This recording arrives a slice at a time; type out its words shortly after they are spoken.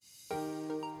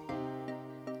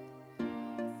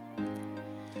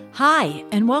Hi,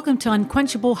 and welcome to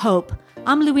Unquenchable Hope.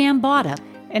 I'm Luann Botta.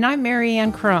 And I'm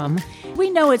Marianne Crum.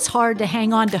 We know it's hard to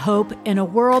hang on to hope in a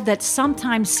world that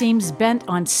sometimes seems bent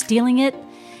on stealing it,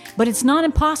 but it's not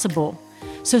impossible.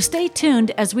 So stay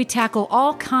tuned as we tackle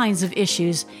all kinds of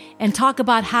issues and talk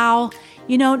about how,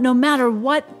 no matter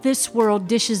what this world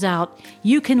dishes out,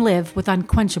 you can live with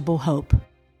unquenchable hope.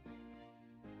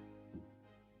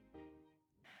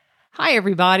 Hi,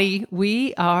 everybody.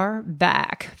 We are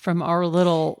back from our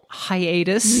little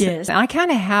hiatus. Yes. And I kind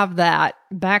of have that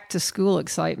back to school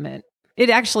excitement.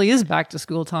 It actually is back to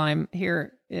school time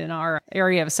here in our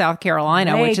area of South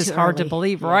Carolina, which is hard to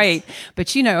believe, yes. Right?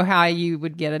 But you know how you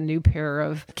would get a new pair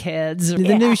of kids,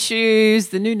 the new shoes,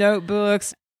 the new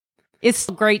notebooks. It's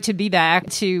great to be back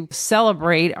to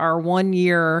celebrate our 1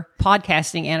 year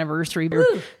podcasting anniversary.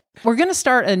 Woo. We're going to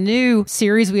start a new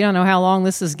series. We don't know how long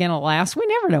this is going to last. We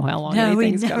never know how long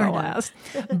anything's going to last.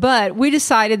 But we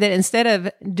decided that instead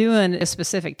of doing a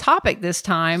specific topic this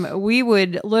time, we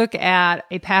would look at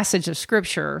a passage of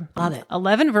scripture. Love it.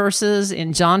 11 verses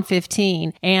in John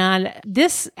 15. And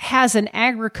this has an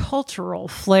agricultural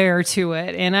flair to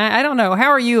it. And I don't know. How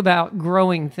are you about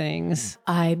growing things?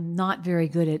 I'm not very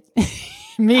good at...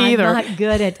 Me either. I'm not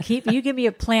good at you give me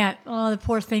a plant. Oh, the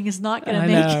poor thing is not going to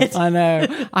make it. I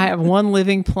know. I have one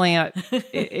living plant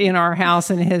in our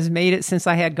house and it has made it since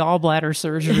I had gallbladder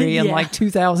surgery in like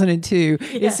 2002.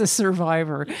 Yeah. It's a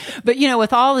survivor. But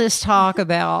with all this talk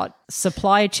about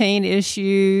supply chain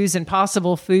issues and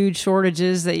possible food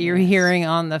shortages that you're hearing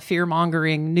on the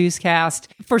fear-mongering newscast,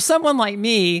 for someone like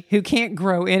me who can't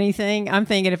grow anything, I'm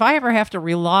thinking if I ever have to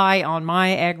rely on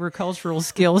my agricultural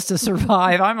skills to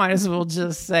survive, I might as well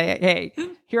just say, hey,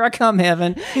 here I come,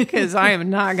 heaven, because I am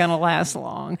not going to last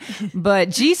long. But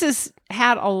Jesus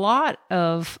had a lot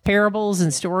of parables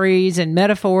and stories and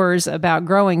metaphors about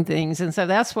growing things. And so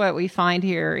that's what we find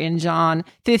here in John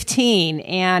 15.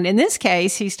 And in this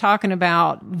case, he's talking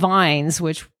about vines,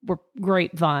 which were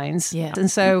grapevines. Yeah. And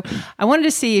so I wanted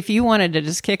to see if you wanted to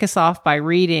just kick us off by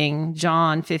reading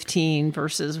John 15,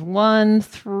 verses 1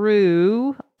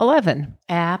 through 11.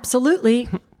 Absolutely.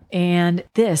 And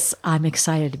this I'm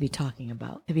excited to be talking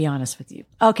about, to be honest with you.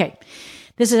 Okay.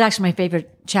 This is actually my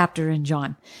favorite chapter in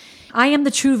John. I am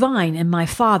the true vine, and my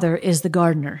Father is the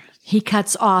gardener. He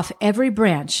cuts off every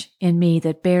branch in me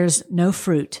that bears no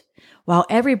fruit, while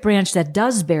every branch that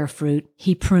does bear fruit,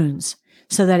 he prunes,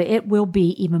 so that it will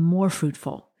be even more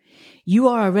fruitful. You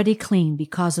are already clean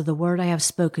because of the word I have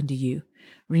spoken to you.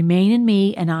 Remain in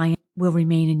me, and I will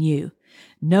remain in you.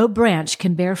 No branch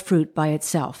can bear fruit by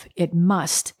itself. It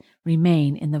must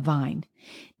remain in the vine.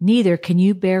 Neither can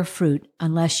you bear fruit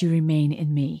unless you remain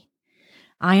in me.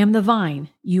 I am the vine,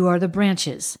 you are the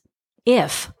branches.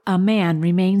 If a man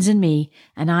remains in me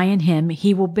and I in him,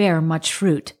 he will bear much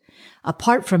fruit.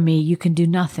 Apart from me, you can do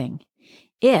nothing.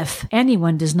 If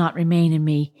anyone does not remain in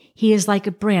me, he is like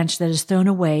a branch that is thrown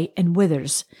away and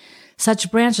withers.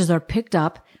 Such branches are picked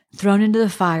up, thrown into the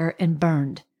fire, and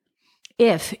burned.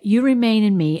 If you remain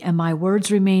in me and my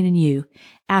words remain in you,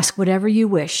 ask whatever you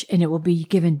wish and it will be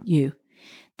given you.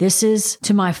 This is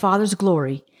to my Father's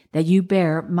glory that you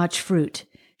bear much fruit,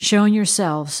 showing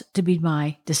yourselves to be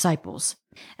my disciples.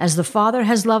 As the Father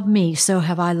has loved me, so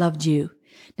have I loved you.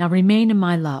 Now remain in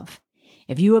my love.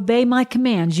 If you obey my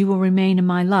commands, you will remain in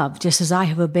my love, just as I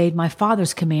have obeyed my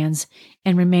Father's commands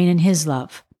and remain in his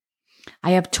love.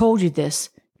 I have told you this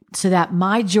so that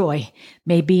my joy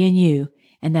may be in you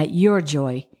and that your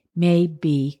joy may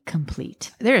be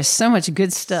complete. There is so much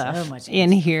good stuff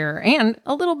in here and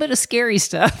a little bit of scary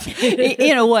stuff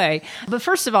in a way. But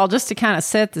first of all, just to kind of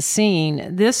set the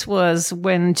scene, this was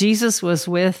when Jesus was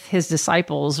with his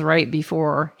disciples right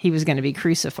before he was going to be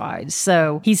crucified.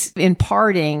 So he's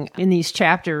imparting in these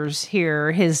chapters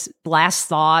here his last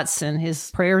thoughts and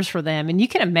his prayers for them. And you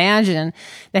can imagine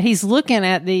that he's looking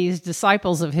at these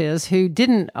disciples of his who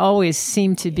didn't always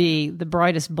seem to be the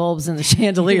brightest bulbs in the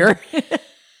chandelier.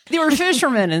 They were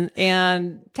fishermen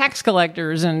and tax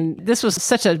collectors, and this was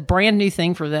such a brand new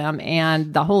thing for them,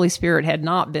 and the Holy Spirit had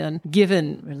not been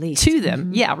released to them.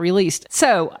 Mm-hmm. Yeah, released.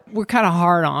 So we're kind of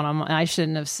hard on them. I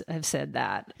shouldn't have said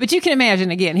that. But you can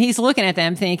imagine, again, he's looking at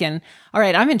them thinking, all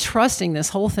right, I'm entrusting this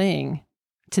whole thing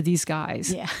to these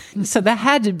guys. Yeah. So that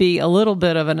had to be a little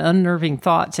bit of an unnerving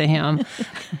thought to him.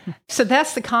 So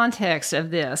that's the context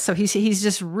of this. So he's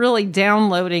just really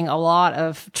downloading a lot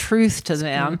of truth to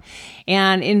them.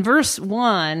 And in verse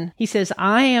 1, he says,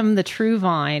 I am the true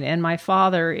vine and my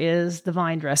Father is the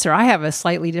vine dresser. I have a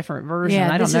slightly different version.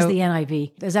 Yeah, I don't this know. Is the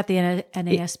NIV. Is that the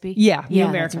NASB? New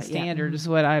American Standard is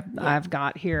what I've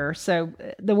got here. So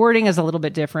the wording is a little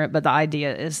bit different, but the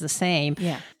idea is the same.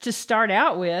 Yeah. To start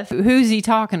out with, who's he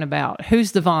talking talking about?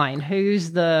 Who's the vine?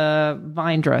 Who's the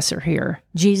vine dresser here?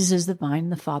 Jesus is the vine,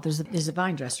 the Father is the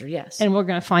vine dresser, yes. And we're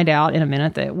going to find out in a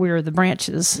minute that we're the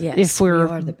branches. Yes, if we're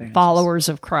we are the branches. Followers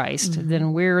of Christ,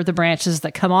 then we're the branches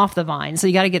that come off the vine. So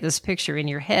you got to get this picture in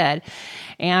your head.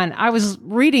 And I was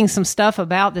reading some stuff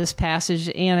about this passage,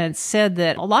 and it said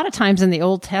that a lot of times in the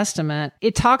Old Testament,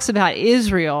 it talks about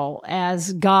Israel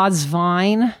as God's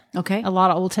vine. Okay. A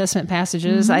lot of Old Testament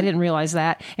passages. I didn't realize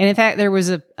that. And in fact, there was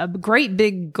a great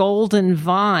big golden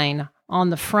vine on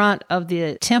the front of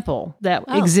the temple that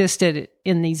existed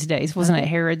in these days. Wasn't it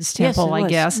Herod's temple, Yes, it I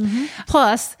was. guess?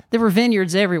 Plus, there were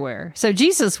vineyards everywhere. So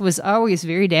Jesus was always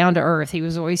very down to earth. He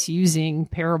was always using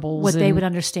parables. What they would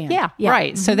understand. Yeah,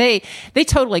 right. So they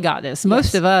totally got this.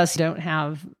 Most of us don't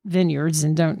have vineyards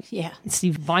and don't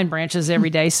see vine branches every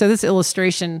day. So this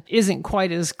illustration isn't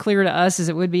quite as clear to us as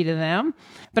it would be to them.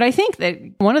 But I think that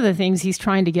one of the things he's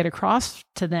trying to get across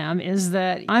to them is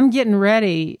that I'm getting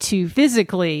ready to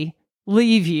physically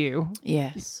leave you.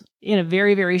 Yes. In a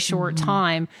very, very short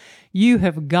time. You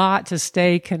have got to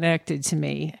stay connected to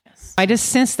me. Yes. I just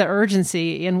sense the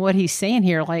urgency in what he's saying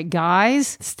here. Like,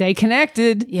 guys, stay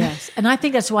connected. Yes. And I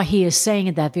think that's why he is saying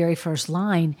in that very first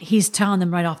line, he's telling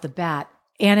them right off the bat.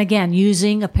 And again,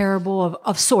 using a parable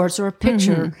of sorts or a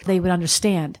picture, they would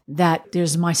understand that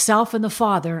there's myself and the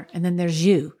Father, and then there's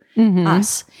you,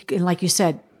 us. And like you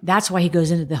said, that's why he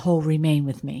goes into the whole remain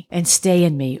with me and stay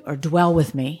in me or dwell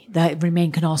with me. That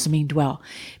remain can also mean dwell,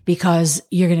 because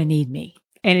you're going to need me.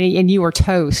 And you are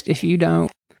toast if you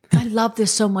don't. I love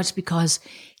this so much because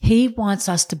he wants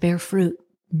us to bear fruit.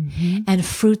 And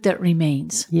fruit that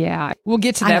remains. Yeah, we'll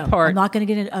get to that part. I'm not going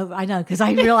to get into. Oh, I know, because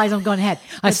I realize I'm going ahead.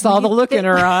 I saw the look in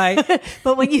her eye.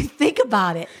 But when you think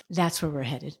about it, that's where we're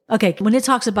headed. Okay, when it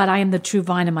talks about I am the true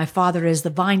vine and my Father is the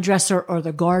vine dresser or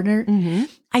the gardener,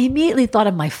 I immediately thought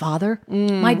of my father.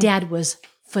 My dad was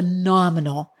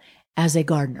phenomenal as a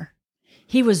gardener.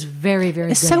 He was very, very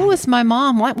good. So was my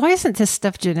mom. Why isn't this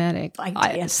stuff genetic?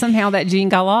 Somehow that gene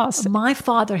got lost. My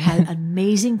father had an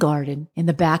amazing garden in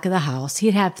the back of the house.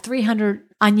 He'd have 300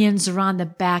 onions around the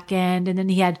back end, and then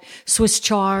he had Swiss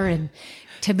chard and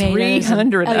tomatoes.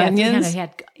 300 onions?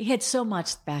 300. He had so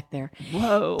much back there.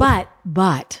 Whoa.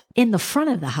 But in the front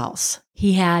of the house,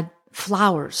 he had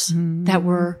flowers that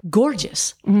were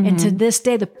gorgeous. And to this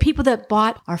day, the people that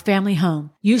bought our family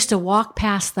home used to walk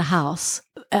past the house,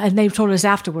 and they told us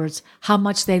afterwards how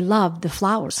much they loved the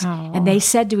flowers. And they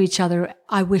said to each other,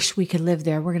 I wish we could live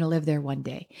there. We're going to live there one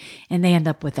day. And they end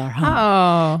up with our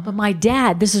home. But my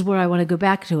dad, this is where I want to go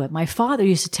back to it. My father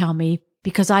used to tell me,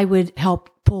 because I would help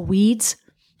pull weeds,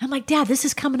 I'm like, Dad, this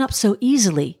is coming up so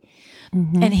easily.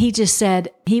 And he just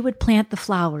said he would plant the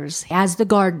flowers as the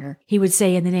gardener. He would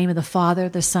say, in the name of the Father,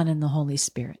 the Son, and the Holy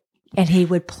Spirit. And he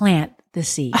would plant the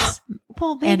seeds.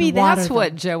 Well, maybe that's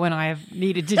what Joe and I have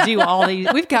needed to do all these.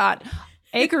 We've got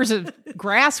acres of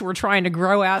grass we're trying to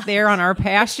grow out there on our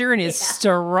pasture, and it's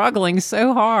struggling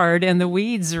so hard, and the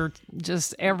weeds are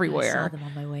just everywhere. I saw them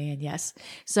on my way in, yes.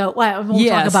 So we'll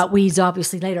talk about weeds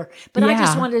obviously later. But I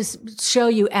just wanted to show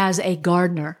you as a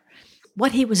gardener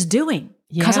what he was doing.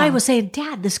 Because I was saying,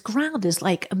 Dad, this ground is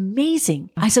like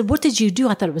amazing. I said, what did you do?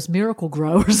 I thought it was Miracle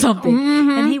Grow or something.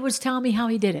 And he was telling me how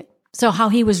he did it. So how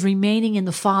he was remaining in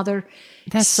the Father,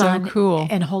 Son, so cool.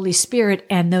 and Holy Spirit,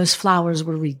 and those flowers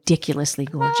were ridiculously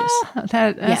gorgeous.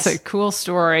 That's a cool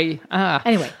story.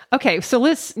 Anyway. Okay, so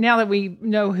now that we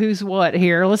know who's what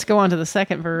here, let's go on to the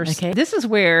second verse. Okay. This is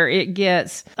where it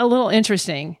gets a little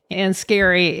interesting and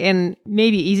scary and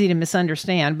maybe easy to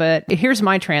misunderstand, but here's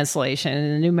my translation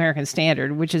in the New American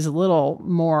Standard, which is a little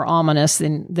more ominous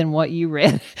than what you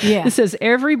read. Yeah. It says,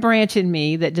 every branch in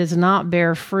me that does not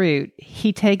bear fruit,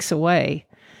 he takes away.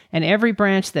 And every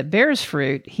branch that bears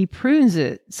fruit, he prunes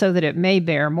it so that it may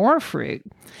bear more fruit.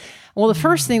 Well, the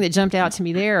first thing that jumped out to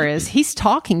me there is he's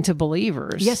talking to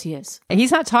believers. Yes, he is. And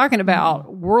he's not talking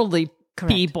about worldly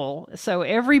people. So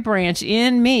every branch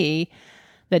in me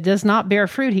that does not bear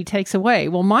fruit, he takes away.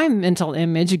 Well, my mental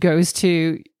image goes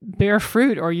to bear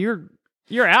fruit or you're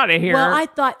out of here. Well, I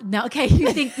thought, no, okay,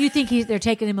 you think they're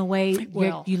taking him away,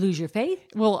 you lose your faith?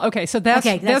 Well, okay, so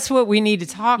that's what we need to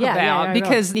talk about,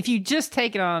 because if you just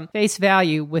take it on face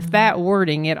value with that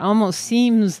wording, it almost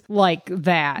seems like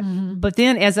that. But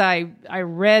then as I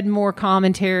read more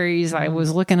commentaries, I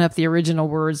was looking up the original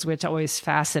words, which always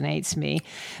fascinates me.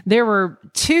 There were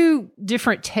two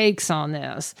different takes on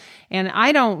this, and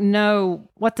I don't know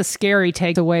what the scary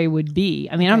takeaway would be.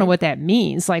 I mean, I don't know what that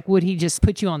means. Like, would he just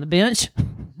put you on the bench?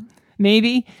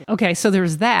 Maybe. Okay, so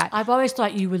there's that. I've always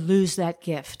thought you would lose that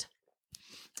gift.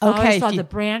 Okay. I always thought the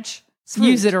branch. Fruit.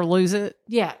 Use it or lose it.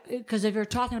 Yeah, because if you're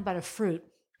talking about a fruit.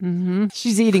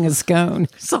 She's eating a scone.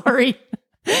 Sorry.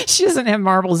 She doesn't have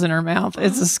marbles in her mouth.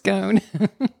 It's a scone.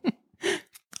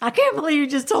 I can't believe you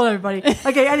just told everybody.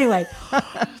 Okay, anyway.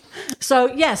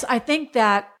 So, yes, I think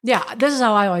that, this is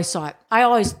how I always saw it. I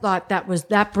always thought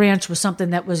that branch was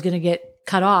something that was going to get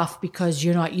cut off because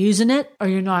you're not using it or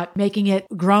you're not making it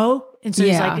grow. And so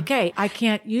he's like, okay, I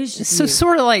can't use it. So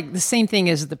sort of like the same thing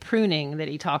as the pruning that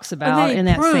he talks about in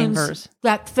that same verse.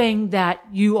 That thing that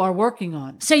you are working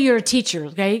on. Say you're a teacher,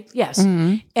 okay? Yes.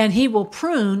 Mm-hmm. And he will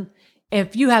prune.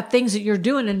 If you have things that you're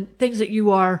doing and things that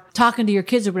you are talking to your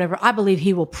kids or whatever, I believe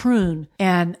he will prune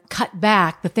and cut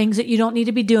back the things that you don't need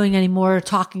to be doing anymore,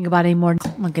 talking about anymore.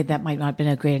 Okay, that might not have been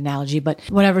a great analogy, but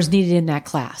whatever's needed in that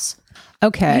class.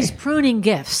 Okay. He's pruning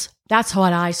gifts. That's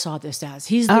what I saw this as.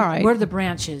 We're the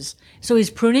branches. So he's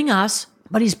pruning us,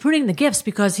 but he's pruning the gifts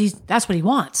because that's what he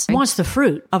wants. He wants the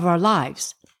fruit of our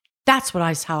lives. That's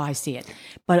how I see it.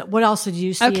 But what else did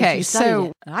you see? Okay,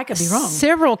 so I could be wrong.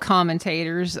 Several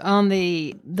commentators on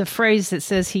the phrase that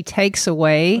says he takes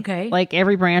away, like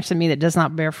every branch in me that does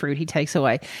not bear fruit, he takes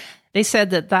away. They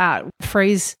said that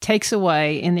phrase takes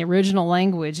away in the original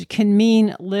language can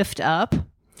mean lift up.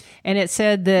 And it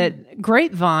said that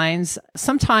grapevines,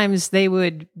 sometimes they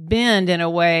would bend in a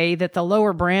way that the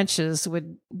lower branches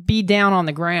would be down on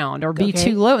the ground or be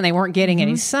too low and they weren't getting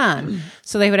any sun.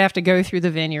 So they would have to go through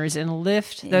the vineyards and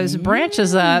lift those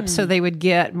branches up so they would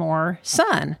get more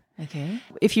sun. Okay.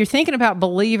 If you're thinking about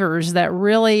believers that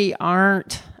really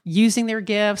aren't using their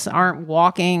gifts, aren't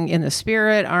walking in the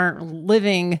Spirit, aren't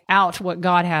living out what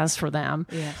God has for them,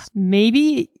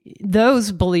 maybe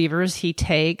those believers he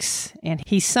takes and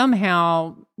he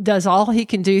somehow does all he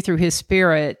can do through his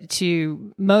Spirit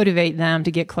to motivate them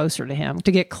to get closer to him,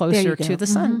 to get closer to the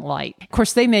sunlight. Of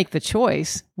course, they make the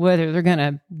choice whether they're going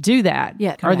to do that.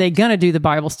 Yeah, are they going to do the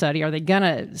Bible study? Are they going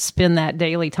to spend that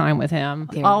daily time with him?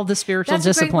 Yeah. All the spiritual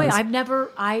disciplines. I had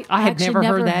never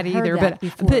heard that either.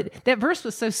 But that verse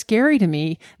was so scary to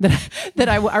me that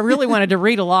I really wanted to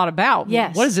read a lot about.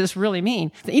 Yes. What does this really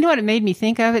mean? You know what it made me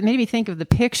think of? It made me think of the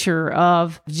picture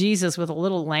of Jesus with a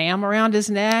little lamb around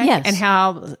his neck, and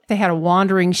how they had a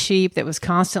wandering sheep that was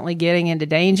constantly getting into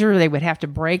danger. They would have to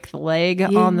break the leg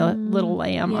on the little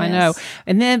lamb. Yes.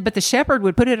 I know. But the shepherd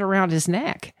would put it around his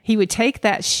neck. He would take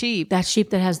that sheep that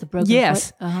has the broken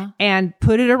foot, and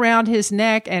put it around his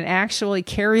neck and actually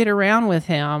carry it around with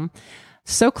him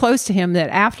so close to him that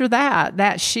after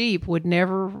that sheep would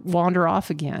never wander off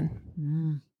again.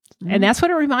 And that's what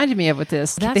it reminded me of with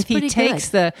this. That's that he takes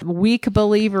the weak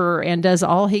believer and does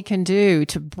all he can do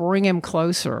to bring him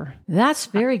closer. That's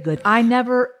very good. I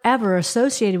never, ever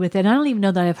associated with it. I don't even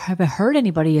know that I've ever heard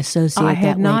anybody associate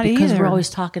that way because we're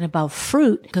always talking about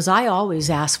fruit, because I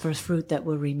always ask for fruit that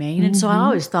will remain. And so I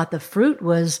always thought the fruit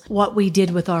was what we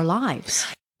did with our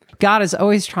lives. God is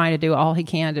always trying to do all he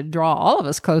can to draw all of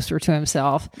us closer to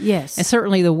himself. Yes. And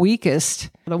certainly the weakest,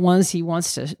 the ones he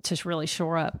wants to really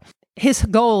shore up. His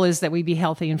goal is that we be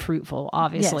healthy and fruitful,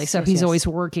 obviously. So he's always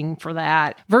working for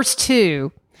that. Verse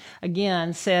 2,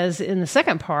 again, says in the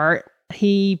second part,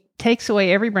 he takes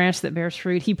away every branch that bears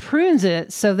fruit. He prunes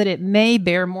it so that it may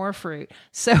bear more fruit.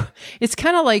 So it's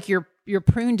kind of like you're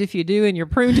pruned if you do and you're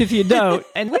pruned if you don't.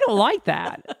 And we don't like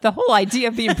that. The whole idea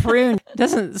of being pruned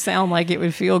doesn't sound like it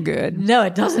would feel good. No,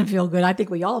 it doesn't feel good. I think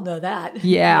we all know that.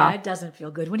 Yeah. It doesn't feel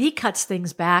good. When he cuts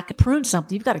things back, prune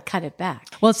something, you've got to cut it back.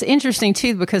 Well, it's interesting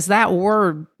too, because that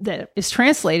word that is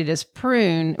translated as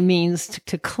prune means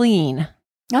to clean.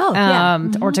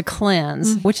 Or to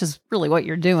cleanse, which is really what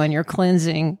you're doing. You're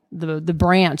cleansing the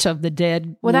branch of the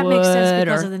dead wood. That makes sense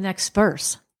because of the next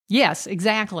verse. Yes,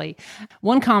 exactly.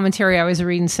 One commentary I was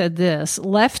reading said this: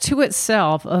 left to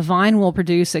itself, a vine will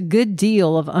produce a good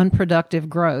deal of unproductive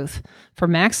growth. For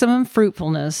maximum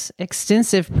fruitfulness,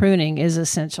 extensive pruning is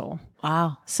essential.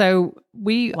 Wow. So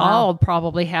we all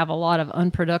probably have a lot of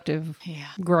unproductive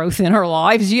growth in our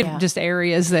lives, just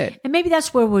areas that... And maybe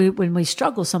that's where when we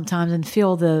struggle sometimes and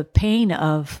feel the pain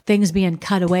of things being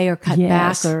cut away or cut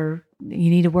back, or you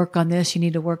need to work on this, you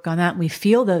need to work on that. And we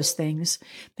feel those things.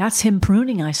 That's him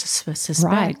pruning, I suspect.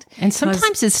 Right. And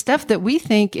sometimes it's stuff that we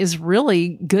think is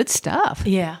really good stuff.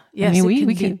 Yeah. Yes. I mean,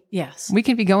 we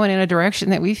can be going in a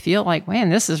direction that we feel like, man,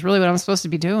 this is really what I'm supposed to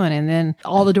be doing. And then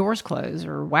all the doors close,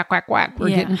 or whack, whack, whack. We're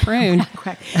getting pruned. Whack,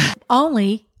 whack.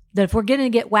 Only that if we're going to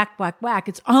get whack, whack, whack,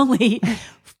 it's only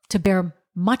to bear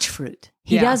much fruit.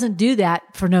 He doesn't do that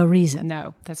for no reason.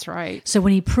 No, that's right. So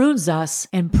when he prunes us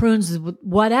and prunes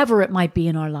whatever it might be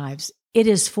in our lives, it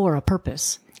is for a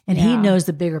purpose. And he knows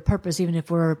the bigger purpose, even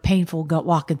if we're painful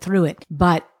walking through it.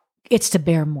 But it's to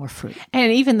bear more fruit.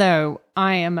 And even though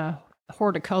I am a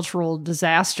horticultural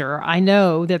disaster, I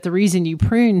know that the reason you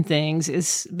prune things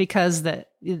is because the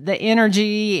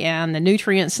energy and the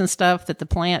nutrients and stuff that the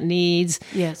plant needs,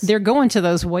 they're going to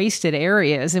those wasted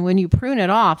areas. And when you prune it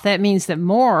off, that means that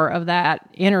more of that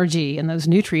energy and those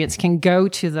nutrients can go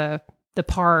to the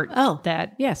part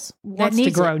that wants to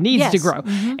grow, needs to grow.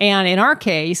 Mm-hmm. And in our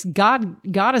case, God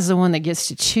is the one that gets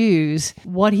to choose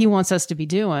what he wants us to be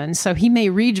doing. So he may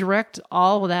redirect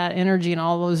all of that energy and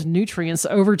all those nutrients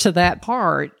over to that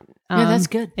part. Yeah, that's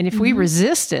good. And if we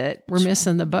resist it, we're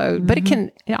missing the boat. But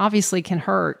it obviously can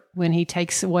hurt when he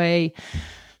takes away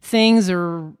things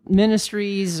or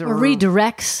ministries or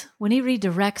redirects. When he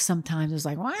redirects, sometimes it's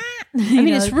like, what?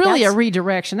 It's really a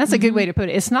redirection. That's a good way to put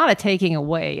it. It's not a taking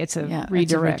away. It's a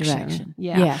redirection.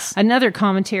 Yeah. Yes. Another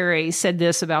commentary said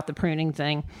this about the pruning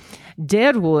thing.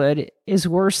 Dead wood is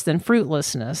worse than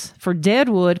fruitlessness, for dead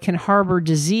wood can harbor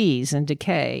disease and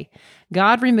decay.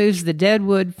 God removes the dead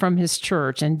wood from his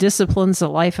church and disciplines the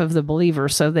life of the believer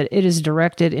so that it is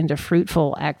directed into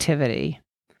fruitful activity.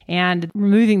 And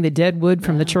removing the dead wood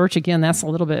from the church, again, that's a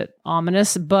little bit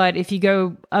ominous. But if you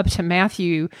go up to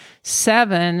Matthew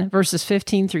 7, verses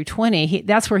 15 through 20,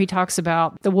 that's where he talks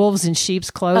about the wolves in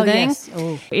sheep's clothing.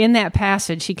 In that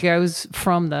passage, he goes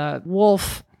from the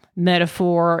wolf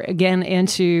metaphor again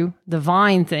into the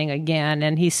vine thing again.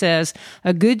 And he says,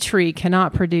 a good tree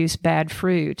cannot produce bad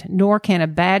fruit, nor can a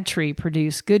bad tree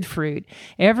produce good fruit.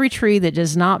 Every tree that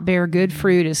does not bear good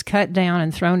fruit is cut down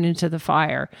and thrown into the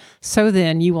fire. So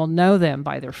then you will know them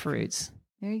by their fruits.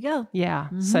 There you go. Yeah.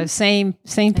 Mm-hmm. So same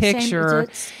picture.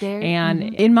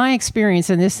 And in my experience,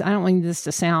 and this, I don't want this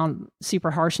to sound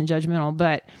super harsh and judgmental,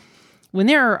 but when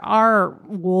there are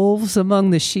wolves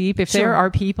among the sheep, if there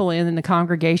are people in the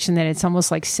congregation that it's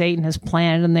almost like Satan has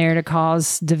planted them there to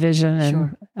cause division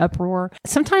and uproar,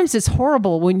 sometimes it's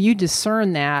horrible when you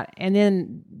discern that and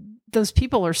then those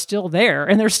people are still there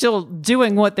and they're still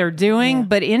doing what they're doing. Yeah.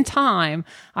 But in time,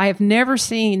 I have never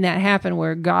seen that happen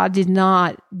where God did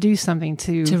not do something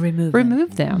to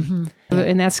remove them. Mm-hmm. Yeah.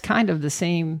 And that's kind of the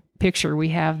same picture we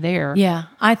have there. Yeah.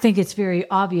 I think it's very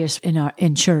obvious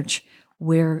in church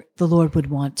where the Lord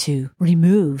would want to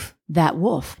remove that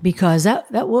wolf, because that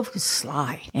wolf is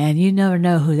sly and you never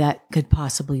know who that could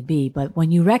possibly be. But when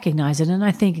you recognize it, and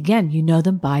I think, again, you know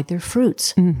them by their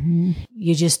fruits. Mm-hmm.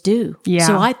 You just do. Yeah.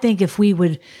 So I think if we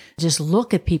would just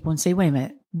look at people and say, wait a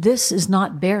minute, this is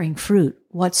not bearing fruit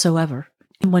whatsoever.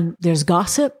 And when there's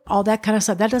gossip, all that kind of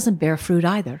stuff, that doesn't bear fruit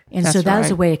either. And so that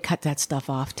is a way to cut that stuff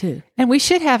off too. And we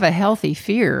should have a healthy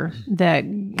fear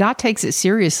that God takes it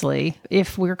seriously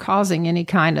if we're causing any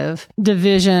kind of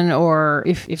division or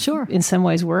if in some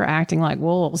ways we're acting like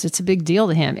wolves. It's a big deal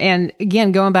to him. And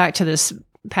again, going back to this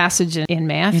passage in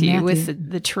Matthew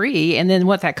with the tree, and then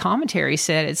what that commentary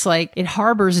said, it's like it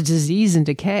harbors disease and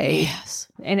decay. Yes.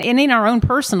 And in our own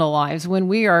personal lives, when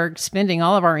we are spending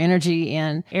all of our energy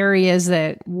in areas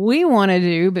that we want to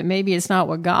do, but maybe it's not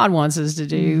what God wants us to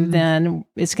do, then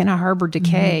it's going to harbor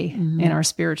decay in our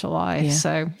spiritual life. Yeah.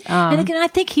 So, and again, I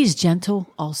think he's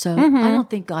gentle also. I don't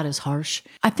think God is harsh.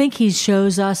 I think he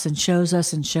shows us and shows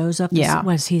us and shows up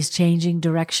as he's changing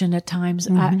direction at times.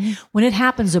 When it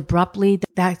happens abruptly,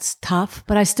 that's tough.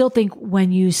 But I still think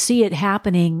when you see it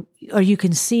happening, or you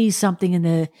can see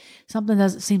something something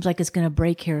that seems like it's going to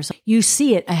break here. So you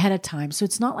see it ahead of time. So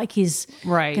it's not like he's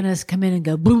going to come in and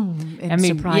go boom and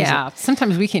surprise you.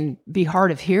 Sometimes we can be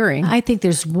hard of hearing. I think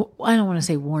there's, I don't want to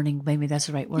say warning, maybe that's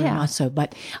the right word, not so,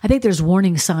 but I think there's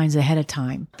warning signs ahead of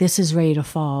time. This is ready to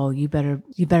fall. You better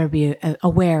be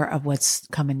aware of what's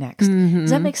coming next. Mm-hmm.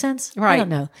 Does that make sense? Right. I don't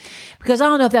know. Because I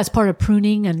don't know if that's part of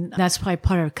pruning and that's probably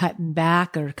part of cutting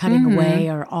back or cutting away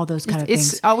or all those kind of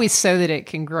things. It's always so that it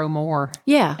can grow more.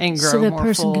 Yeah. And grow so the more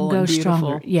person full can go and beautiful.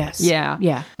 Stronger. Yes. Yeah.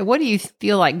 Yeah. What do you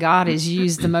feel like God has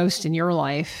used the most in your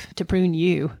life to prune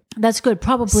you? That's good.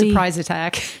 Probably. Surprise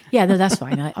attack. Yeah, no, that's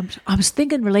fine. I was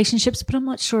thinking relationships, but I'm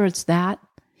not sure it's that.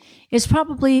 It's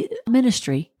probably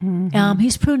ministry. Mm-hmm.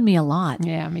 He's pruned me a lot.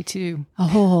 Yeah, me too. A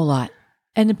whole lot.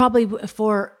 And probably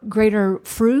for greater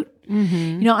fruit.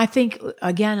 Mm-hmm. I think,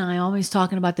 again, I'm always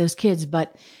talking about those kids,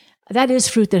 but that is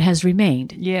fruit that has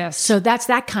remained. Yes. So that's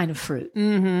that kind of fruit.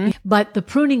 Mm-hmm. But the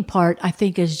pruning part, I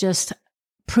think, is just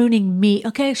pruning me.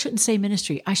 Okay, I shouldn't say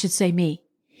ministry. I should say me.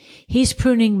 He's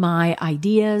pruning my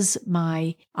ideas,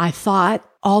 I thought,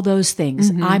 all those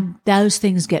things. Those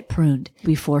things get pruned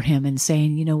before him and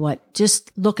saying, you know what,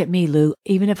 just look at me, Lou.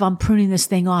 Even if I'm pruning this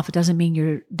thing off, it doesn't mean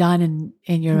you're done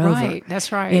and you're over. Right.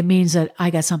 That's right. It means that I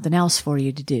got something else for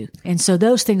you to do. And so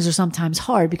those things are sometimes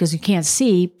hard because you can't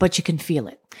see, but you can feel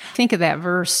it. Think of that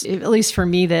verse, at least for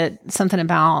me, that something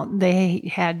about they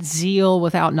had zeal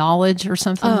without knowledge or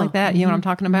something like that. You know what I'm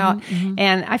talking about?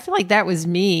 And I feel like that was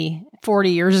me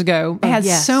 40 years ago. I had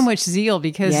so much zeal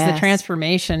because the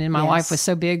transformation in my life was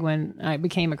so big when I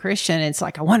became a Christian. It's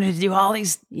like I wanted to do all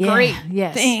these great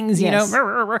things, you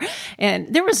know,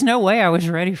 and there was no way I was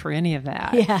ready for any of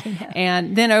that.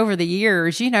 And then over the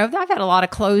years, you know, I've had a lot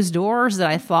of closed doors that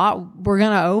I thought were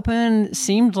going to open,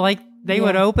 seemed like they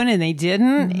would open and they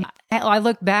didn't. I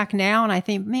look back now and I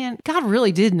think, man, God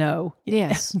really did know.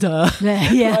 Yes. Duh.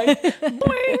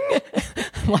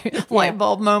 Light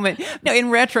bulb moment. No,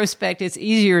 in retrospect, it's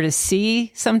easier to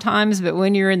see sometimes, but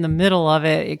when you're in the middle of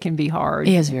it, it can be hard.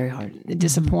 It is very hard.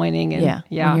 Disappointing. And, when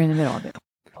you're in the middle of it.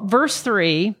 Verse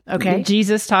 3,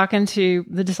 Jesus talking to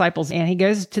the disciples, and he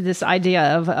goes to this idea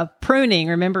of pruning.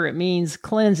 Remember, it means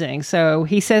cleansing. So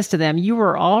he says to them, you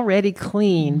are already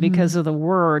clean because of the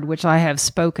word which I have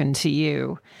spoken to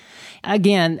you.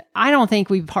 Again, I don't think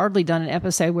we've hardly done an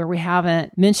episode where we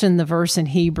haven't mentioned the verse in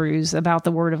Hebrews about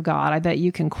the word of God. I bet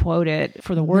you can quote it.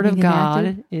 For the word of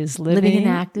God is living and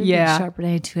active, and sharper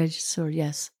than any two-edged sword,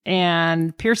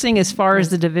 and piercing as far as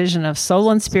the division of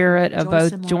soul and spirit, of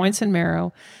both joints and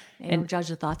marrow. And judge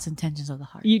the thoughts and intentions of the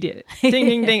heart. You did it. Ding,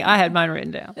 ding, ding. I had mine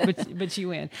written down, but you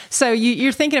win. So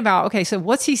you're thinking about, okay, so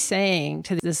what's he saying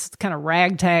to this kind of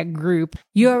ragtag group?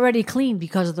 You're already clean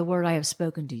because of the word I have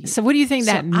spoken to you. So what do you think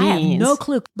that means? I have no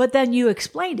clue. But then you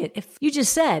explained it. If you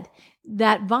just said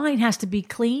that vine has to be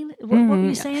clean, what were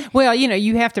you saying? Well, you know,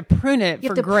 you have to prune it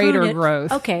for greater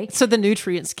growth. Okay. So the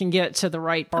nutrients can get to the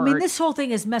right part. I mean, this whole thing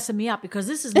is messing me up because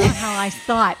this is not how I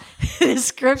thought this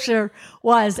scripture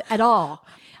was at all.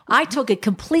 I took it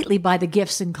completely by the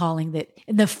gifts and calling that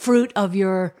the fruit of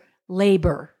your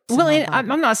labor. Well,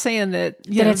 I'm not saying that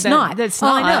it's not. That's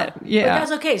not. I know. Yeah, but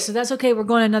that's okay. So that's okay. We're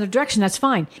going another direction. That's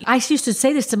fine. I used to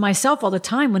say this to myself all the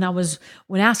time when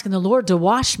asking the Lord to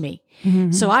wash me.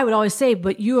 So I would always say,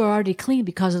 but you are already clean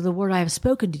because of the word I have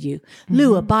spoken to you.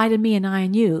 Lou, abide in me and I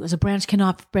in you, as a branch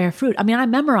cannot bear fruit. I mean, I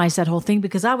memorized that whole thing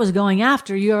because I was going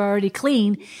after you're already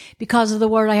clean because of the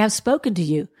word I have spoken to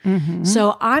you.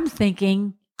 So I'm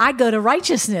thinking, I go to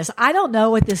righteousness. I don't know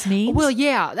what this means. Well,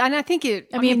 yeah, and I think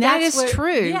I mean that is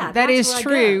true. Yeah, that is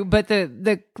true. But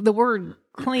the word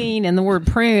clean and the word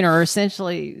prune are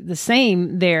essentially the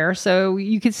same there. So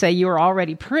you could say you are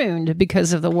already pruned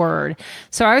because of the word.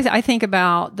 So I think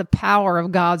about the power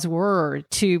of God's word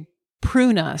to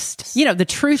prune us. You know, the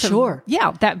truth of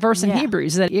that verse in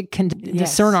Hebrews, that it can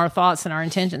discern our thoughts and our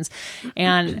intentions.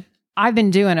 And I've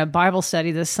been doing a Bible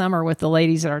study this summer with the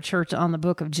ladies at our church on the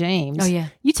book of James. Oh, yeah.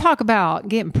 You talk about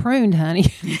getting pruned,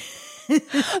 honey.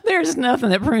 There's nothing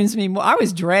that prunes me more. I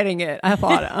was dreading it. I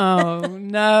thought, oh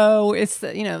no, it's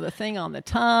the thing on the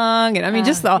tongue. And I mean,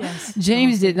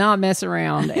 James did not mess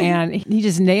around and he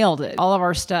just nailed it. All of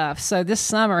our stuff. So this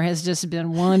summer has just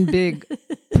been one big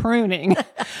pruning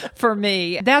for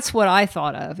me. That's what I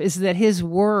thought of, is that his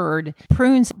word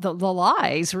prunes the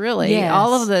lies, really.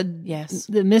 All of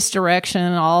the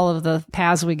misdirection, all of the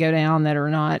paths we go down that are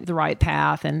not the right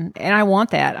path. And I want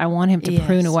that. I want him to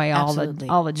prune away all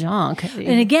the junk.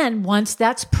 And again, once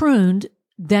that's pruned,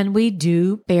 then we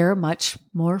do bear much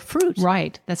more fruit.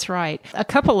 Right. That's right. A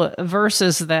couple of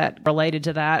verses that related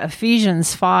to that,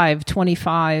 Ephesians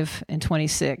 5:25 and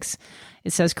 26.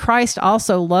 It says, Christ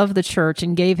also loved the church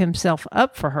and gave himself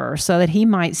up for her so that he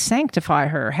might sanctify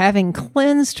her, having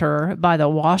cleansed her by the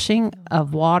washing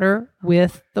of water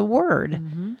with the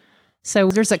word. So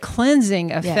there's a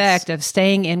cleansing effect of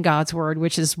staying in God's word,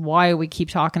 which is why we keep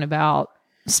talking about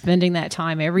spending that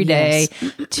time every day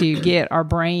to get our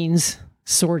brains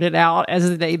sorted out as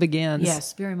the day begins.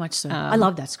 Yes, very much so. I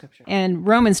love that scripture. And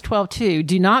Romans 12:2,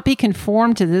 do not be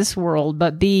conformed to this world,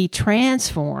 but be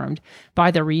transformed by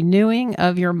the renewing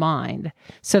of your mind,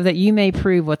 so that you may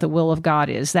prove what the will of God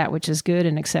is, that which is good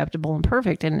and acceptable and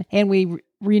perfect. And we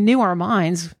renew our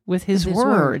minds with his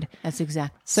word. That's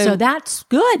exactly. So that's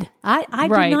good. I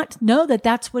did not know that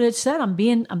that's what it said. I'm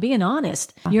being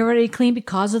honest. You're already clean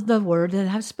because of the word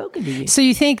that I've spoken to you. So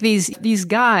you think these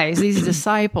guys, these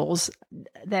disciples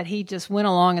that he just went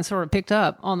along and sort of picked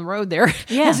up on the road there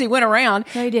as he went around.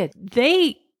 They did.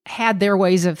 They had their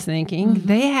ways of thinking.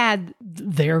 They had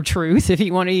their truth, if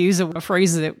you want to use a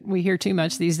phrase that we hear too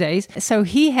much these days. So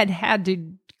he had to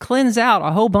cleanse out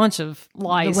a whole bunch of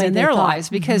lies in their lives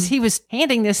because he was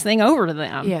handing this thing over to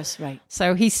them. Yes, right.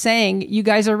 So he's saying, you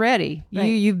guys are ready. Right.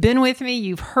 You've been with me.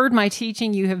 You've heard my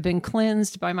teaching. You have been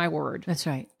cleansed by my word. That's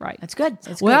right. Right. That's good.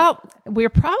 Well, we're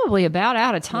probably about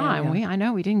out of time. I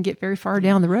know we didn't get very far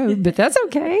down the road, but that's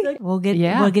okay. We'll get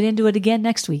into it again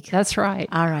next week. That's right.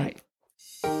 All right.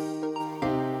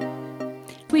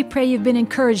 We pray you've been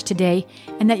encouraged today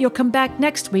and that you'll come back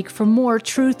next week for more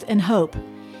truth and hope.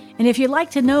 And if you'd like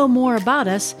to know more about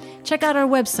us, check out our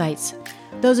websites.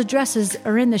 Those addresses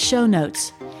are in the show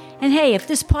notes. And hey, if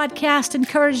this podcast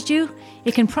encouraged you,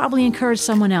 it can probably encourage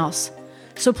someone else.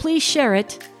 So please share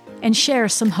it and share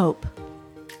some hope.